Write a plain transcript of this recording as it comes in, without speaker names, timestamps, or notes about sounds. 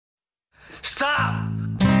Stop!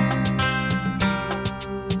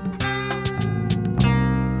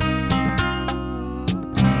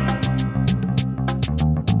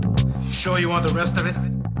 Sure you want the rest of it?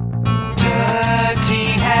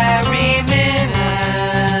 Dirty Harry Minute.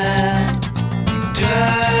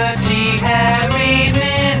 Dirty Harry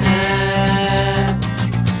Minute.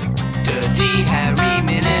 Dirty Harry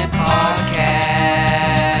Minute Podcast.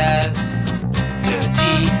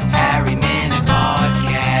 Dirty Harry Minute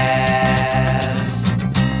Podcast.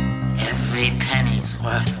 Every penny's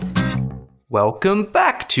worth. Welcome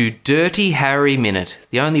back to Dirty Harry Minute,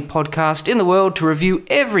 the only podcast in the world to review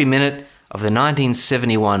every minute of the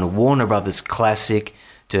 1971 Warner Brothers classic,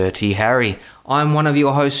 Dirty Harry. I'm one of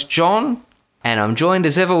your hosts, John, and I'm joined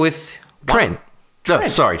as ever with... Trent. Oh,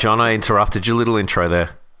 sorry, John, I interrupted your little intro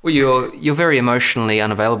there. Well, you're very emotionally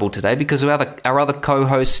unavailable today because our other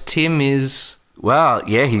co-host, Tim, is... Well,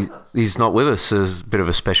 yeah, he's not with us. It's a bit of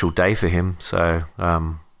a special day for him, so,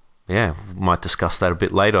 yeah, we might discuss that a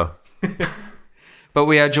bit later. But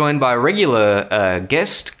we are joined by regular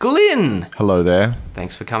guest, Glyn. Hello there.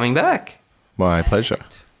 Thanks for coming back. My pleasure.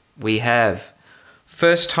 We have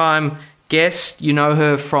first-time guest, you know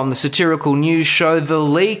her from the satirical news show The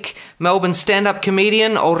Leak, Melbourne stand-up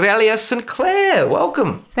comedian Aurelia St Clare.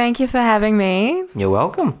 Welcome. Thank you for having me. You're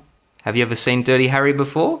welcome. Have you ever seen Dirty Harry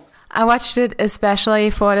before? I watched it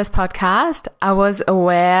especially for this podcast. I was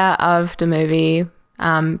aware of the movie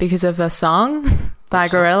because of a song by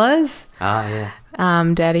Gorillaz. Ah, yeah.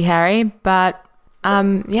 Dirty Harry, but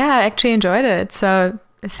yeah, I actually enjoyed it. So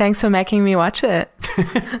thanks for making me watch it.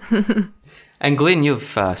 And Glyn, you've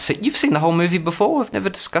seen the whole movie before? I've never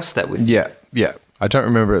discussed that with you. Yeah. I don't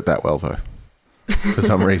remember it that well though, for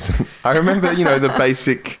some reason. I remember, the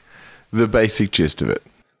basic gist of it.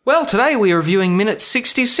 Well, today we are reviewing minute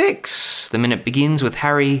 66. The minute begins with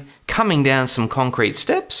Harry coming down some concrete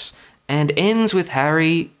steps and ends with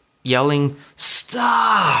Harry yelling,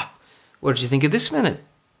 "Stop!" What did you think of this minute,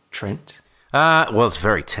 Trent? Well, it's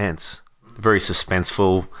very tense, very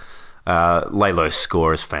suspenseful. Laylo's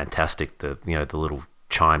score is fantastic. The little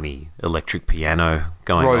chimey electric piano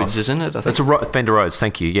going on. Rhodes, isn't it? I think. It's a Fender Rhodes.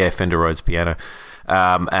 Thank you. Yeah, Fender Rhodes piano.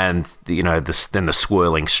 And then the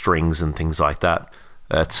swirling strings and things like that.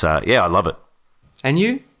 That's I love it. And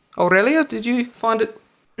you, Aurelia, did you find it?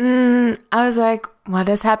 I was like, what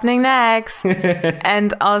is happening next?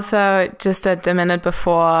 And also just at the minute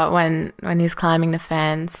before when he's climbing the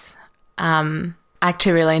fence, I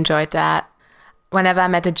actually really enjoyed that. Whenever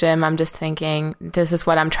I'm at the gym, I'm just thinking, this is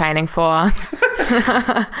what I'm training for.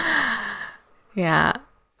 Yeah.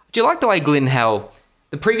 Do you like the way, Glyn, how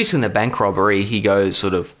the previous in the bank robbery, he goes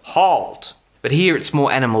sort of, halt. But here it's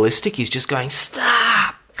more animalistic. He's just going,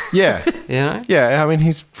 stop. Yeah. Yeah, I mean,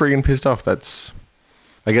 he's friggin' pissed off.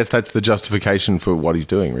 I guess that's the justification for what he's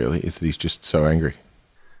doing, really, is that he's just so angry.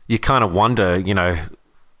 You kind of wonder,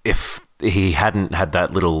 if he hadn't had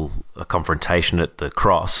that little confrontation at the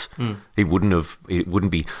cross, he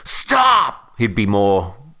wouldn't be, stop! He'd be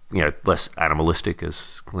more, less animalistic,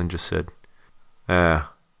 as Glyn just said. Don't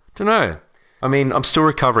know. I mean, I'm still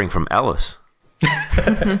recovering from Alice.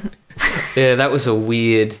 Yeah, that was a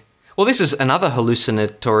weird... Well, this is another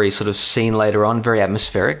hallucinatory sort of scene later on, very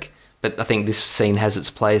atmospheric. But I think this scene has its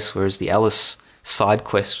place, whereas the Alice side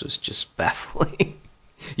quest was just baffling.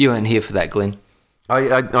 You weren't here for that, Glyn.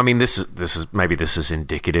 I mean, this is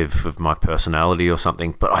indicative of my personality or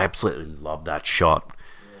something, but I absolutely love that shot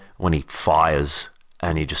when he fires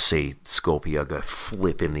and you just see Scorpio go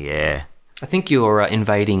flip in the air. I think you're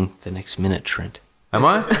invading the next minute, Trent. Am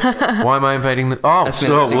I? Why am I invading the... Oh,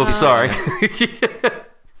 whoops, sorry.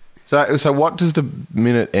 So what does the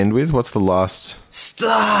minute end with? What's the last...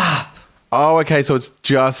 Stop! Oh, okay, so it's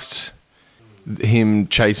just him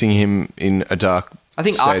chasing him in a dark I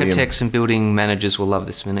think stadium. Architects and building managers will love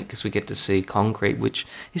this minute because we get to see concrete, which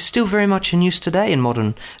is still very much in use today in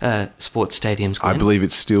modern sports stadiums, Glenn. I believe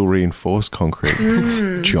it's still reinforced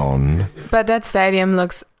concrete, John. But that stadium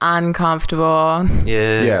looks uncomfortable.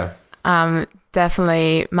 Yeah.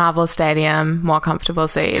 Definitely Marvel Stadium, more comfortable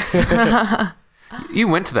seats. You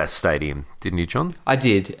went to that stadium, didn't you, John? I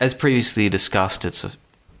did. As previously discussed, it's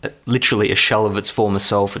literally a shell of its former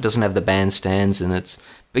self. It doesn't have the bandstands, and it's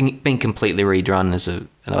been completely redone as an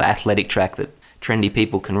athletic track that trendy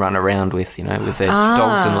people can run around with, with their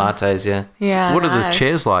dogs and lattes, Yeah. What are the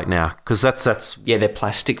chairs like now? Because that's... Yeah, they're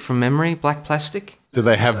plastic from memory, black plastic. Do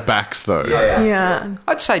they have backs, though? Yeah.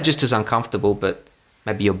 I'd say just as uncomfortable, but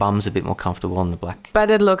maybe your bum's a bit more comfortable on the black. But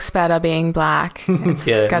it looks better being black. It's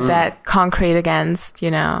got that concrete against,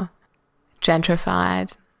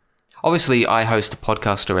 gentrified. Obviously, I host a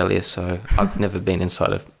podcast, Aurelia, so I've never been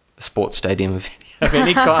inside a sports stadium of of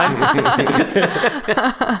any kind.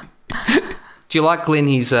 Do you like, Glenn,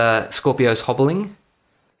 his Scorpio's hobbling?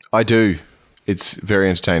 I do. It's very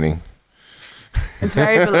entertaining. It's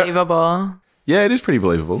very believable. Yeah, it is pretty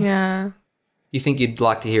believable. Yeah. You think you'd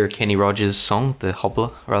like to hear a Kenny Rogers song, The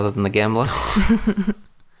Hobbler, rather than The Gambler?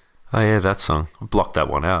 Oh, yeah, that song. I blocked that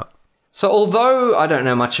one out. So although I don't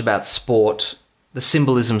know much about sport, the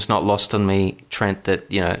symbolism's not lost on me, Trent, that,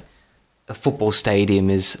 you know, a football stadium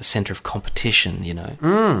is a centre of competition, you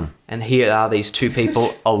know. And here are these two people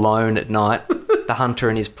alone at night, the hunter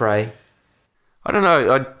and his prey. I don't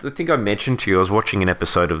know. I think I mentioned to you, I was watching an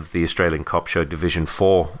episode of the Australian Cop Show Division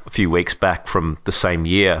 4 a few weeks back from the same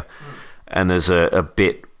year. And there's a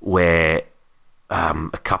bit where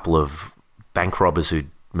a couple of bank robbers who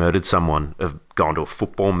murdered someone have gone to a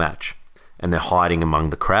football match and they're hiding among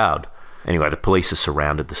the crowd. Anyway, the police have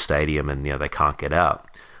surrounded the stadium and, you know, they can't get out.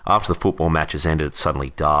 After the football match has ended, it's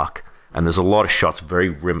suddenly dark. And there's a lot of shots very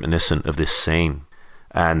reminiscent of this scene.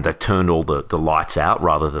 And they turned all the lights out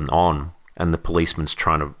rather than on. And the policeman's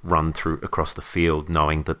trying to run through across the field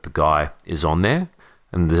knowing that the guy is on there.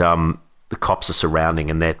 And the cops are surrounding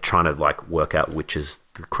and they're trying to, like, work out which is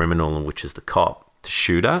the criminal and which is the cop to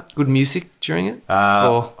shoot at. Good music during it?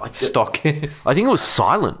 Or stock? I think it was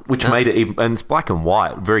silent, which made it even, and it's black and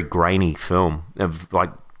white, very grainy film. Of,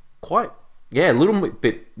 like, quite, yeah, a little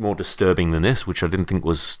bit more disturbing than this, which I didn't think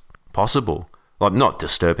was possible. Like, not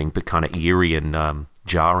disturbing, but kind of eerie and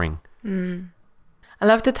jarring. I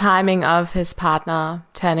love the timing of his partner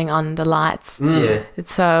turning on the lights. Yeah.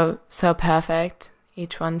 It's so perfect.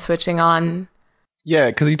 Each one switching on. Yeah,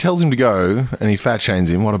 because he tells him to go and he fat shames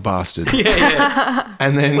him. What a bastard. Yeah.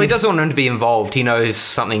 And then... Well, he doesn't want him to be involved. He knows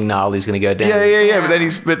something gnarly is going to go down. Yeah.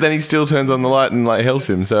 But then he still turns on the light and, like, helps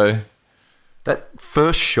him, so... That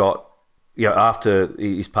first shot, you know, after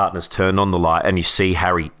his partner's turned on the light and you see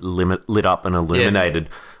Harry lit up and illuminated,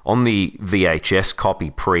 on the VHS copy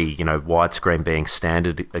you know, widescreen being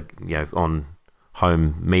standard, you know, on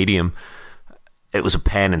home medium, it was a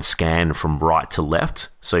pan and scan from right to left.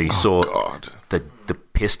 So you saw the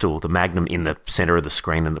pistol, the Magnum, in the centre of the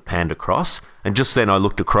screen and it panned across. And just then I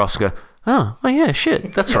looked across and go, oh yeah,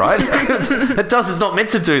 shit, that's right. It's not meant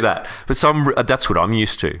to do that. But that's what I'm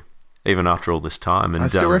used to, even after all this time. And I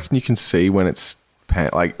still reckon you can see when it's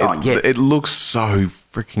it looks so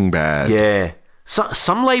freaking bad. Yeah. So,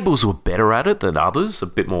 some labels were better at it than others, a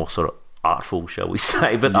bit more sort of artful, shall we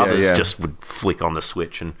say, but others just would flick on the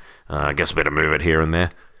switch and I guess better move it here and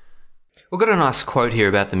there. We've got a nice quote here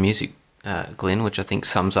about the music, Glenn, which I think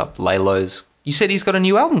sums up Lalo's. You said he's got a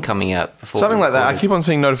new album coming out before. Something like that. I keep on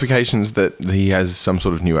seeing notifications that he has some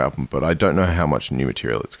sort of new album, but I don't know how much new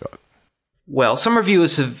material it's got. Well, some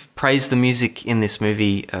reviewers have praised the music in this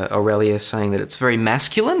movie, Aurelia, saying that it's very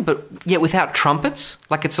masculine, but yet without trumpets.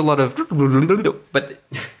 Like, it's a lot of... But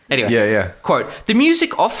anyway. Yeah. Quote, the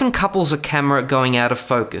music often couples a camera going out of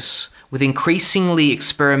focus with increasingly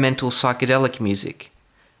experimental psychedelic music,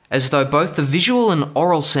 as though both the visual and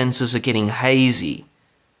oral senses are getting hazy.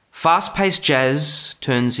 Fast-paced jazz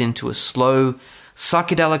turns into a slow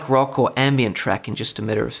psychedelic rock or ambient track in just a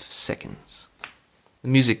matter of seconds. The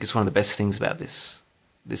music is one of the best things about this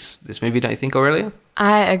movie, don't you think, Aurelia?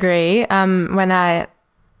 I agree. When I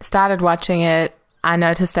started watching it, I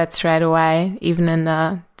noticed that straight away, even in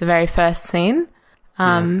the very first scene.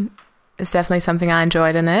 It's definitely something I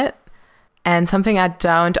enjoyed in it, and something I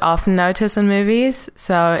don't often notice in movies,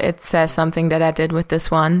 so it says something that I did with this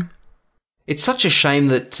one. It's such a shame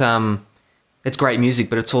that it's great music,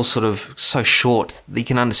 but it's all sort of so short that you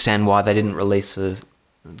can understand why they didn't release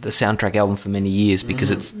the soundtrack album for many years,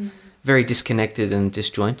 because it's very disconnected and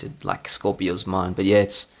disjointed, like Scorpio's Mind. But yeah,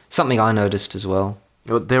 it's something I noticed as well.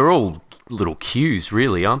 They're all little cues,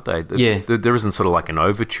 really, aren't they? Yeah. There isn't sort of like an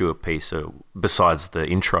overture piece besides the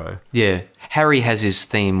intro. Yeah. Harry has his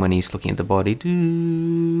theme when he's looking at the body.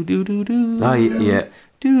 Do, do, do, do. Oh, yeah.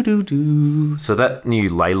 Do, do, do. So that new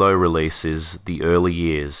Lalo release is The Early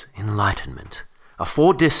Years Enlightenment. A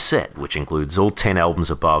 4-disc set, which includes all 10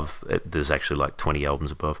 albums above. There's actually like 20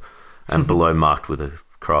 albums above. And below marked with a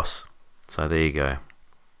cross. So there you go.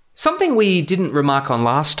 Something we didn't remark on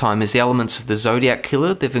last time is the elements of the Zodiac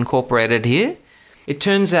Killer they've incorporated here. It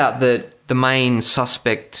turns out that the main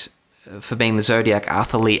suspect for being the Zodiac,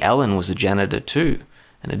 Arthur Lee Allen, was a janitor too,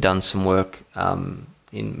 and had done some work in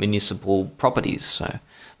municipal properties. So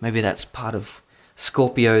maybe that's part of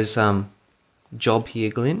Scorpio's job here,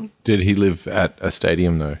 Glenn. Did he live at a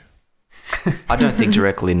stadium, though? I don't think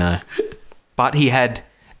directly, no. But he had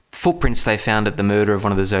footprints they found at the murder of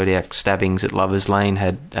one of the Zodiac stabbings at Lover's Lane,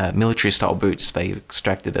 had military-style boots they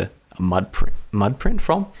extracted a mud print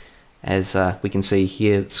from. As we can see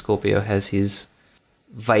here, Scorpio has his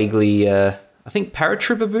vaguely, I think,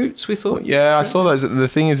 paratrooper boots, we thought. Yeah, I saw those. The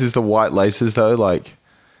thing is the white laces, though, like,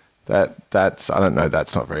 that's, I don't know,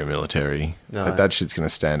 that's not very military. No. Like, that shit's going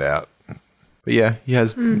to stand out. But yeah, he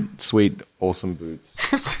has sweet, awesome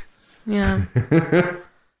boots. Yeah.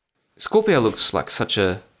 Scorpio looks like such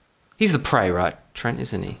a... He's the prey, right, Trent,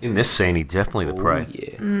 isn't he? In this scene, he's definitely the prey.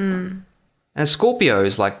 Yeah. And Scorpio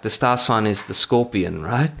is like, the star sign is the scorpion,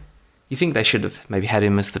 right? You think they should have maybe had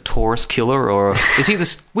him as the Taurus killer, or is he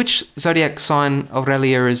the... Which zodiac sign,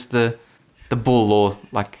 Aurelia, is the bull, or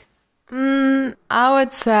like... I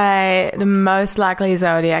would say the most likely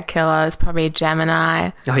zodiac killer is probably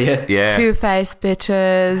Gemini. Oh, yeah? Yeah. Two-faced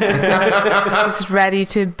bitches. It's ready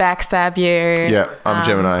to backstab you. Yeah, I'm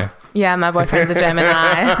Gemini. Yeah, my boyfriend's a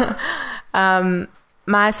Gemini.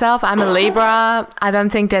 Myself, I'm a Libra. I don't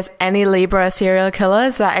think there's any Libra serial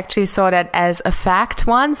killers. I actually saw that as a fact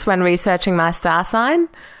once when researching my star sign.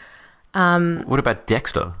 What about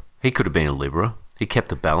Dexter? He could have been a Libra. He kept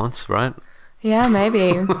the balance, right? Yeah,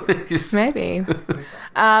 maybe. Maybe.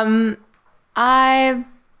 I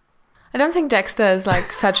don't think Dexter is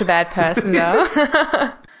like such a bad person though.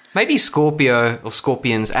 Maybe Scorpio or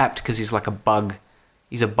Scorpion's apt because he's like a bug.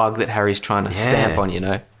 He's a bug that Harry's trying to stamp on, you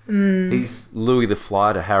know? He's Louis the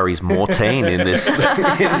Fly to Harry's Mortine in this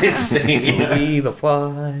scene. Louis the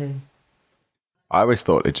Fly. I always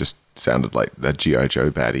thought it just sounded like that G.I.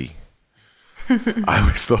 Joe baddie. I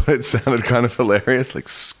always thought it sounded kind of hilarious, like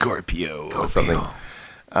Scorpio or something.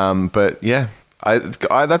 But yeah, I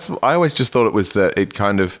always just thought it was that it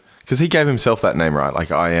kind of, because he gave himself that name, right?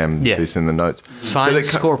 Like, I am this in the notes. Sign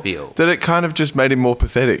Scorpio. That it kind of just made him more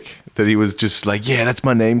pathetic. That he was just like, yeah, that's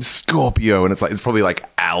my name, Scorpio. And it's probably like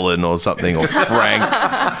Alan or something, or Frank.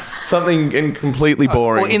 Something completely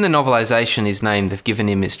boring. Well, in the novelisation, his name they've given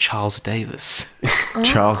him is Charles Davis.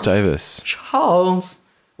 Charles Davis. Charles.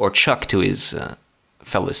 Or Chuck to his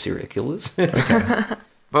fellow serial killers.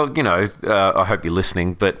 Well, you know, I hope you're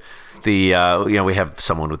listening, but we have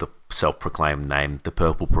someone with a self-proclaimed name, the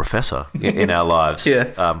Purple Professor, in our lives. Yeah.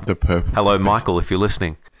 The Purple Hello, Professor. Michael, if you're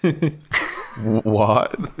listening.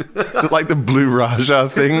 What? Is it like the Blue Raja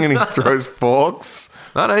thing and he throws forks?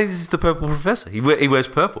 No, he's the Purple Professor. He wears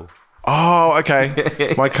purple. Oh,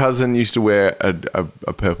 okay. My cousin used to wear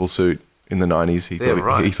a purple suit in the 90s.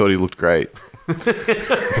 He thought he looked great.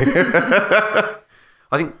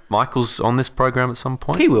 I think Michael's on this program at some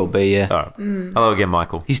point. He will be, yeah. All right. Hello again,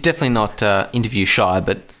 Michael. He's definitely not interview shy,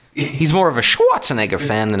 but he's more of a Schwarzenegger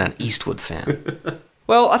fan than an Eastwood fan.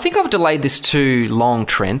 Well, I think I've delayed this too long,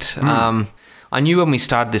 Trent. I knew when we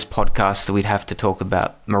started this podcast that we'd have to talk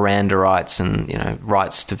about Miranda rights and, you know,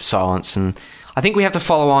 rights to silence, and I think we have to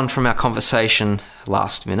follow on from our conversation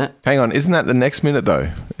last minute. Hang on, isn't that the next minute though?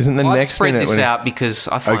 Isn't the I've next spread minute? this out because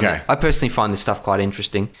I personally find this stuff quite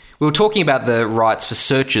interesting. We were talking about the rights for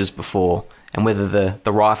searches before, and whether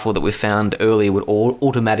the rifle that we found earlier would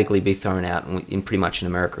automatically be thrown out, and in pretty much in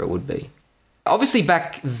America it would be. Obviously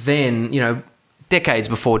back then, you know, decades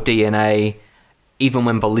before DNA, even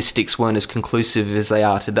when ballistics weren't as conclusive as they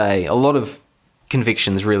are today, a lot of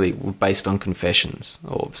convictions really were based on confessions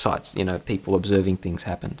or sites, you know, people observing things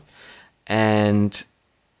happened. And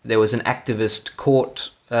there was an activist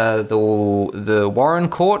court, the Warren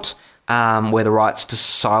Court, where the rights to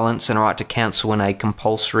silence and a right to counsel were made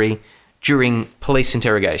compulsory during police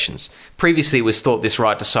interrogations. Previously, it was thought this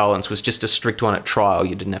right to silence was just a strict one at trial.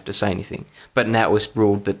 You didn't have to say anything. But now it was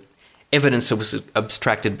ruled that evidence that was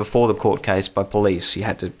abstracted before the court case by police, you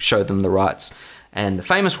had to show them the rights. And the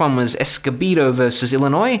famous one was Escobedo versus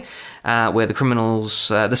Illinois, where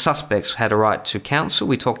the suspects had a right to counsel.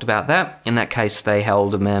 We talked about that. In that case, they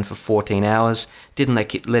held a man for 14 hours, didn't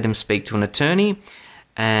let him speak to an attorney,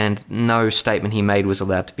 and no statement he made was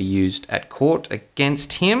allowed to be used at court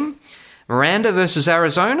against him. Miranda versus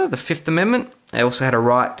Arizona, the Fifth Amendment, they also had a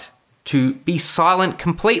right to be silent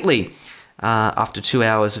completely. After 2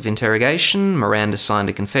 hours of interrogation, Miranda signed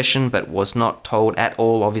a confession but was not told at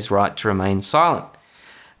all of his right to remain silent.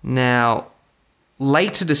 Now,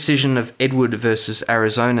 later decision of Edward versus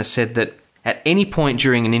Arizona said that at any point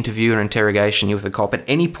during an interview or interrogation with a cop, at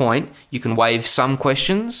any point you can waive some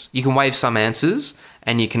questions, you can waive some answers,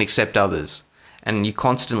 and you can accept others. And you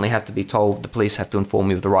constantly have to be told, the police have to inform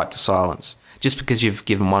you of the right to silence. Just because you've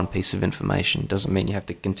given one piece of information doesn't mean you have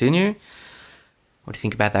to continue. What do you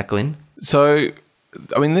think about that, Glenn? So,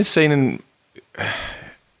 I mean, this scene in...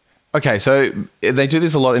 Okay, so they do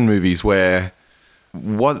this a lot in movies where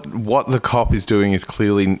what the cop is doing is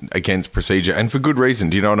clearly against procedure, and for good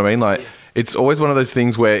reason. Do you know what I mean? Like, it's always one of those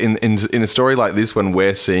things where in a story like this, when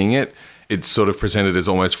we're seeing it, it's sort of presented as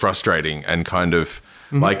almost frustrating and kind of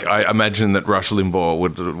Like, I imagine that Rush Limbaugh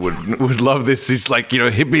would love this. He's like,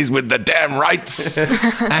 hippies with the damn rights.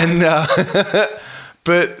 And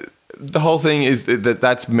but the whole thing is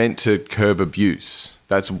that's meant to curb abuse.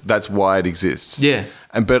 That's why it exists. Yeah.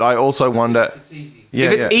 But I also wonder... It's easy.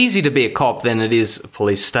 If it's easy to be a cop, then it is a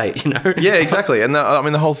police state, Yeah, exactly. And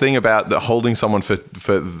the whole thing about holding someone for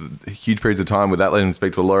huge periods of time without letting them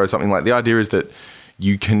speak to a lawyer or something, like, the idea is that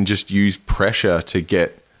you can just use pressure to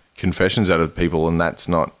get confessions out of people, and that's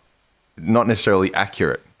not necessarily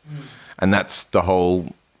accurate. And that's the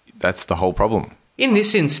whole problem. In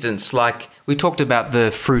this instance, like, we talked about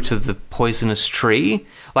the fruit of the poisonous tree.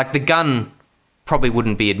 Like, the gun probably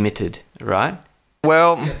wouldn't be admitted, right?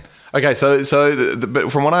 Well... Okay, so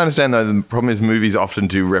but from what I understand, though, the problem is movies often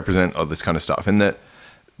do represent this kind of stuff, and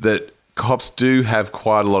that cops do have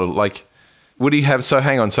quite a lot of, like, would he have... So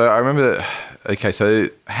hang on, so I remember that... Okay, so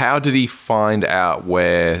how did he find out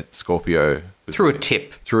where Scorpio was? Through a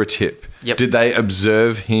tip. Through a tip. Yep. Did they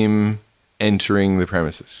observe him entering the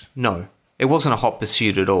premises? No, it wasn't a hot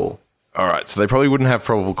pursuit at all. All right, so they probably wouldn't have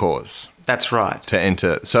probable cause That's right. to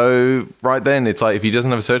enter. So right then, it's like, if he doesn't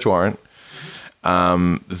have a search warrant...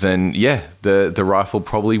 then yeah, the rifle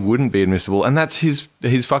probably wouldn't be admissible, and that's his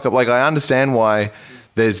fuck up. Like, I understand why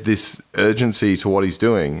there's this urgency to what he's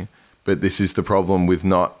doing, but this is the problem with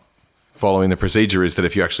not following the procedure, is that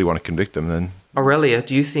if you actually want to convict them, then... Aurelia,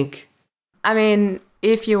 do you think... I mean,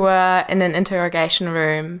 if you were in an interrogation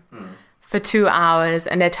room for 2 hours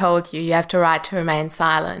and they told you have the right to remain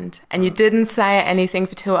silent, and you didn't say anything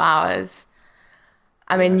for 2 hours...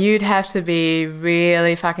 I mean, you'd have to be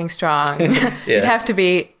really fucking strong. You'd have to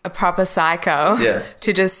be a proper psycho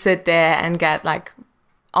to just sit there and get, like,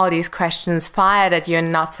 all these questions fired at you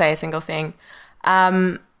and not say a single thing.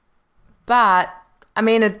 But, I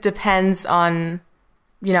mean, it depends on,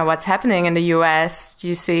 what's happening in the US.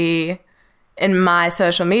 You see, in my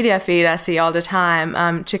social media feed, I see all the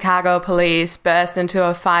time, Chicago police burst into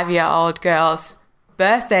a 5-year-old girl's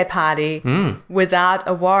birthday party without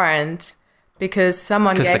a warrant. Because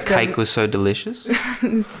the cake was so delicious?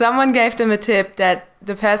 Someone gave them a tip that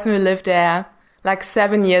the person who lived there, like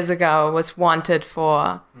 7 years ago, was wanted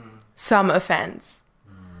for some offense.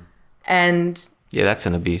 And... Yeah, that's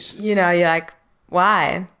an abuse. You're like,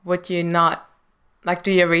 why would you not, like,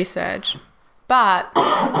 do your research? But,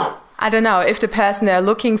 I don't know, if the person they're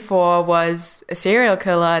looking for was a serial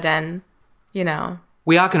killer, then,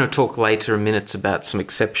 We are going to talk later in minutes about some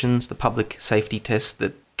exceptions, the public safety test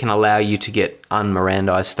that can allow you to get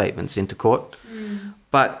un-Mirandized statements into court.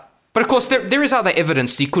 But of course, there is other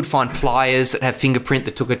evidence. You could find pliers that have fingerprint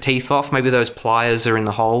that took her teeth off. Maybe those pliers are in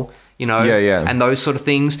the hole, and those sort of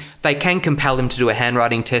things. They can compel him to do a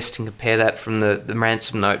handwriting test and compare that from the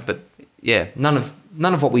ransom note. But yeah, none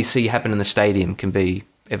of what we see happen in the stadium can be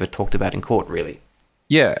ever talked about in court, really.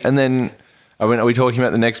 Yeah, and then... I mean, are we talking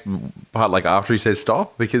about the next part, like, after he says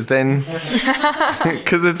stop? Because then...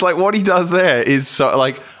 Because it's like, what he does there is so,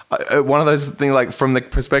 like, one of those things, like, from the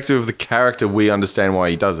perspective of the character, we understand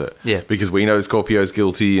why he does it. Yeah. Because we know Scorpio's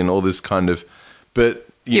guilty and all this kind of... But...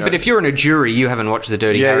 But if you're in a jury, you haven't watched the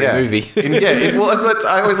Dirty Harry movie. I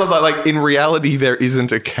always love that. Like, in reality, there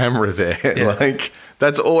isn't a camera there. Yeah. Like,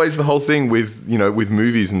 that's always the whole thing with, with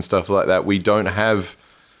movies and stuff like that. We don't have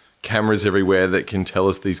cameras everywhere that can tell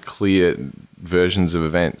us these clear versions of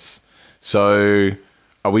events. So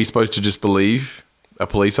are we supposed to just believe a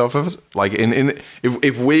police officer? Like,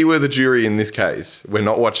 if we were the jury in this case, we're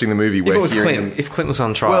not watching the movie. If Clint was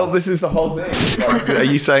on trial. Well, this is the whole thing. Like, are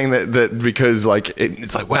you saying that because, like,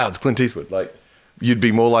 it's like, wow, it's Clint Eastwood, like, you'd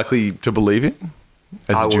be more likely to believe it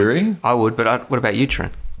as a jury? I would, but what about you,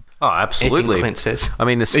 Trent? Oh, absolutely. Anything Clint says. I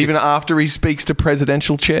mean, even after he speaks to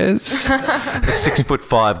presidential chairs? A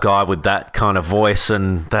 6'5" guy with that kind of voice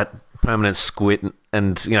and that permanent squint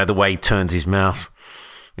and, the way he turns his mouth.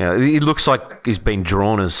 He looks like he's been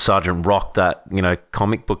drawn as Sergeant Rock, that,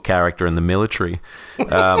 comic book character in the military.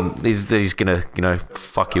 He's going to,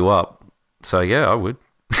 fuck you up. So, yeah, I would.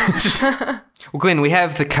 Well, Glenn, we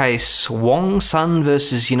have the case Wong Sun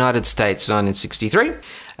versus United States, 1963.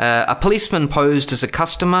 A policeman posed as a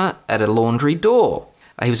customer at a laundry door.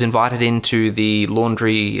 He was invited into the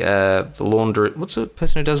laundry, what's the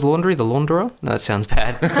person who does laundry? The launderer? No, that sounds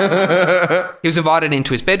bad. He was invited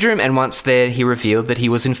into his bedroom, and once there, he revealed that he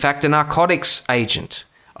was in fact a narcotics agent,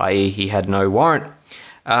 i.e. he had no warrant.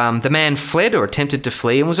 The man fled or attempted to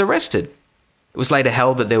flee and was arrested. It was later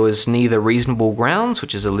held that there was neither reasonable grounds,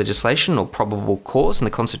 which is a legislation, or probable cause in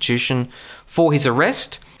the Constitution for his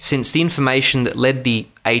arrest, since the information that led the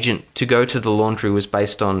agent to go to the laundry was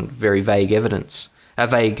based on very vague evidence. a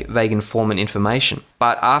vague informant information.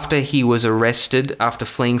 But after he was arrested, after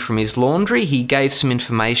fleeing from his laundry, he gave some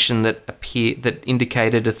information that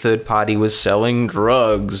indicated a third party was selling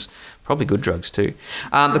drugs. Probably good drugs too.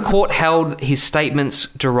 The court held his statements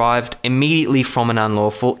derived immediately from an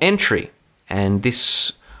unlawful entry. And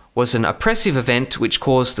this was an oppressive event which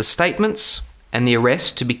caused the statements and the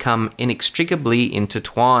arrest to become inextricably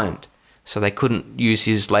intertwined. So they couldn't use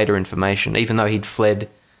his later information, even though he'd fled.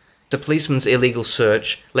 The policeman's illegal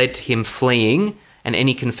search led to him fleeing, and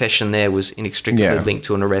any confession there was inextricably linked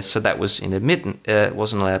to an arrest, so that was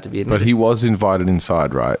wasn't allowed to be admitted. But he was invited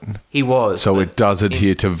inside, right? He was. So it does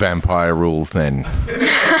adhere to vampire rules then.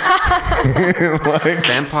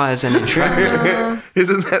 Vampires and entrapment.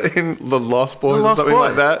 Isn't that in The Lost Boys or something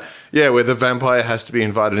like that? Yeah, where the vampire has to be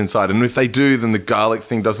invited inside. And if they do, then the garlic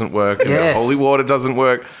thing doesn't work and the holy water doesn't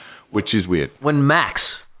work, which is weird. When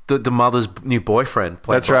Max, the mother's new boyfriend,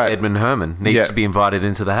 played by Edmund Herman, needs to be invited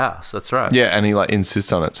into the house. That's right. Yeah, and he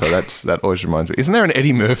insists on it. So that always reminds me. Isn't there an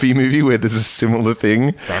Eddie Murphy movie where there's a similar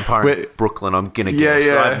thing? Vampire in Brooklyn. I'm gonna guess.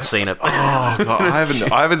 I haven't seen it. Oh God, I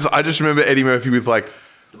haven't. I just remember Eddie Murphy with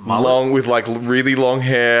really long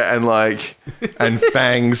hair and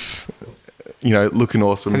fangs. Looking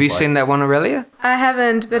awesome. Have you seen that one, Aurelia? I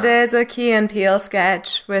haven't, but there's a Key and Peele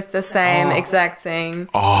sketch with the same exact thing.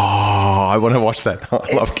 Oh, I want to watch that.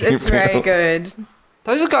 I love Key and Peele. It's very good.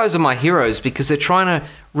 Those guys are my heroes because they're trying to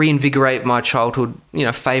reinvigorate my childhood,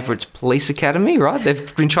 favourites, Police Academy, right?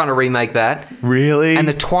 They've been trying to remake that. Really? And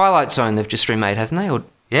the Twilight Zone they've just remade, haven't they? Or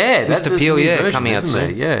Mr. Peele, coming out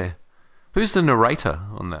soon. Yeah. Who's the narrator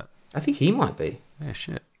on that? I think he might be. Yeah,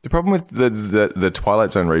 shit. The problem with the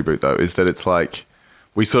Twilight Zone reboot, though, is that it's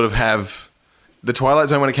we sort of have... The Twilight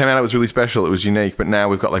Zone, when it came out, it was really special. It was unique. But now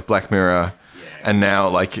we've got, Black Mirror, and now,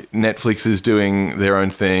 Netflix is doing their own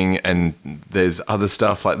thing, and there's other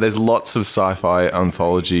stuff. There's lots of sci-fi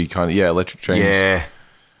anthology kind of... Yeah, Electric Dreams. Yeah.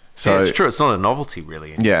 So, it's true. It's not a novelty,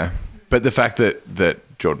 really. Yeah. But the fact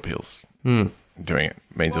that Jordan Peele's doing it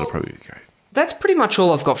means it'll probably be great. That's pretty much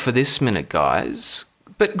all I've got for this minute, guys.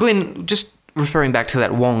 But, Glenn, just... referring back to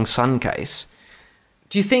that Wong Sun case,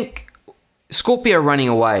 do you think Scorpio running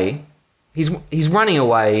away, he's running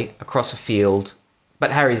away across a field,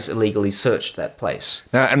 but Harry's illegally searched that place?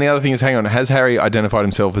 Now, and the other thing is, hang on, has Harry identified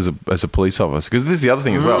himself as a police officer? Because this is the other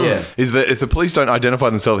thing as well, is that if the police don't identify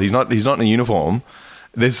themselves, he's not in a uniform,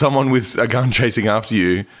 there's someone with a gun chasing after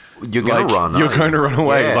you. You're going to run. You're going to run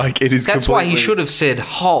away. Yeah. It is. That's why he should have said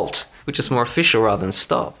halt, which is more official rather than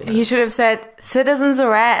stop. He should have said citizens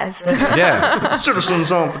arrest. Yeah.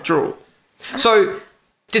 Citizens on patrol. So,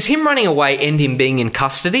 does him running away end him being in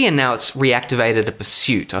custody and now it's reactivated a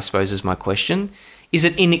pursuit, I suppose is my question. Is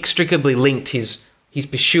it inextricably linked, he's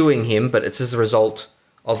pursuing him, but it's as a result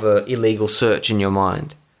of an illegal search in your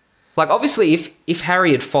mind? Obviously, if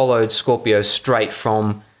Harry had followed Scorpio straight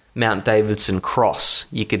from Mount Davidson Cross,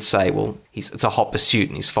 you could say, well, it's a hot pursuit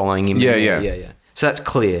and he's following him. Yeah. So that's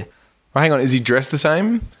clear. Well, hang on, is he dressed the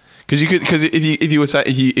same? Because if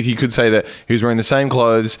you could say that he was wearing the same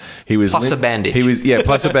clothes, he was plus a bandage.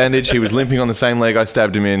 Plus a bandage. He was limping on the same leg I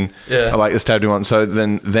stabbed him in. Yeah, I stabbed him on. So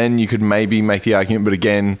then you could maybe make the argument, but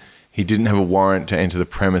again, he didn't have a warrant to enter the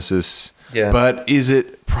premises. Yeah. But is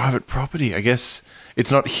it private property? I guess it's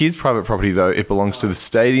not his private property though. It belongs to the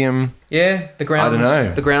stadium. Yeah, I don't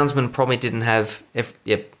know. The groundsman probably didn't have.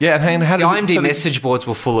 Yeah, and hang on, how did the IMD message boards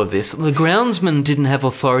were full of this. The groundsman didn't have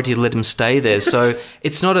authority to let him stay there, so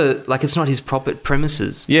it's not his proper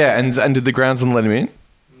premises. Yeah, and did the groundsman let him in?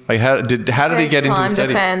 How did he get into the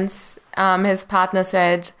stadium? Defense. His partner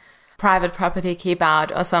said, "Private property, keep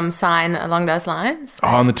out," or some sign along those lines. Oh,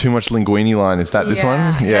 on the too much linguine line. Is that this one?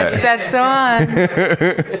 Yeah, that's the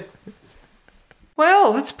one.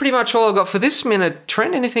 Well, that's pretty much all I've got for this minute.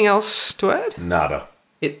 Trent, anything else to add? Nada.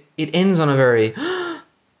 It ends on a very...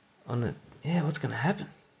 what's going to happen?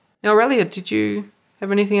 Now, Aurelia, did you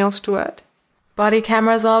have anything else to add? Body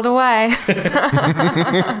cameras all the way.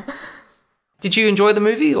 Did you enjoy the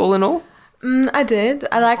movie, all in all? I did.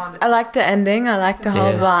 I liked the ending. I liked the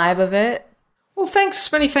whole vibe of it. Well,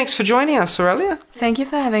 many thanks for joining us, Aurelia. Thank you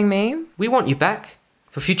for having me. We want you back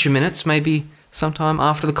for future minutes, maybe sometime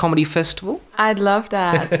after the comedy festival. I'd love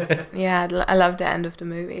that. Yeah, I loved the end of the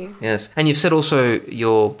movie. Yes. And you've said also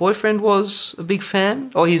your boyfriend was a big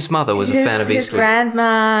fan? Or his mother was a fan of Eastwood? His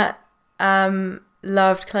grandma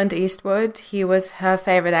loved Clint Eastwood. He was her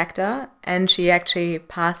favourite actor, and she actually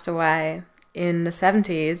passed away in the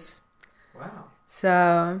 70s. Wow.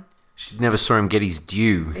 So... She never saw him get his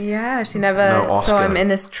due. Yeah, she never saw him in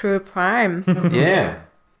his true prime. Yeah.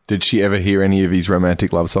 Did she ever hear any of his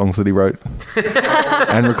romantic love songs that he wrote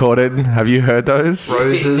and recorded? Have you heard those?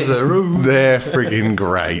 Roses are They're freaking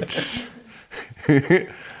great.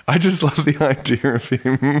 I just love the idea of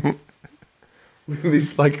him with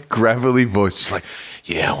this like gravelly voice, just like,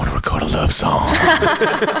 yeah, I want to record a love song.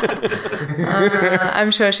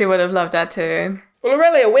 I'm sure she would have loved that too. Well,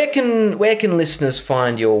 Aurelia, where can listeners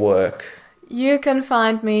find your work? You can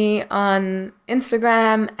find me on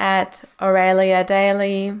Instagram at Aurelia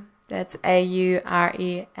Daily. That's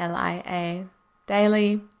AURELIA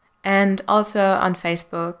Daily. And also on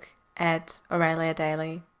Facebook at Aurelia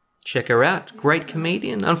Daily. Check her out. Great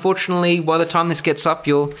comedian. Unfortunately, by the time this gets up,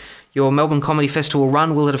 your Melbourne Comedy Festival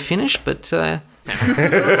run will have finished, but...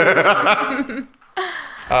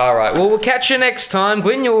 All right. Well, we'll catch you next time.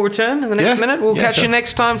 Glenn, you'll return in the next minute. We'll catch you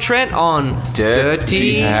next time, Trent, on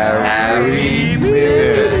Dirty Harry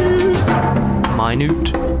Minute.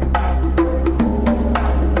 Minute.